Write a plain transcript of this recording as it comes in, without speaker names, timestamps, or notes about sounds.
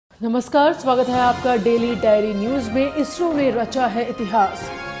नमस्कार, स्वागत है आपका डेली डायरी न्यूज में। इसरो ने रचा है इतिहास।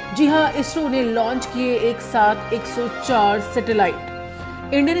 जी हां, इसरो ने लॉन्च किए एक साथ 104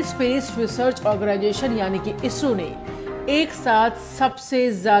 satellite. Indian space research organisation यानी कि इसरो ने एक साथ सबसे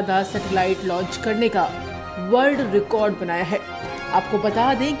ज्यादा सैटेलाइट लॉन्च करने का वर्ल्ड रिकॉर्ड बनाया है। आपको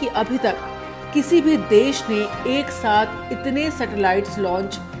बता दें कि अभी तक किसी भी देश ने एक साथ इतने सैटेलाइट्स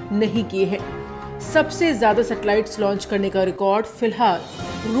लॉन्च नहीं किए हैं। सबसे ज्यादा सैटेलाइट्स लॉन्च करने का रिकॉर्ड फिलहाल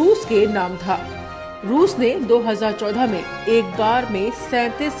रूस के नाम था। रूस ने 2014 में एक बार में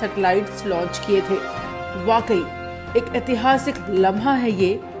 37 सैटेलाइट्स लॉन्च किए थे। वाकई एक ऐतिहासिक लम्हा है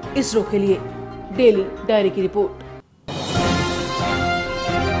ये इसरो के लिए। डेली डायरी की रिपोर्ट।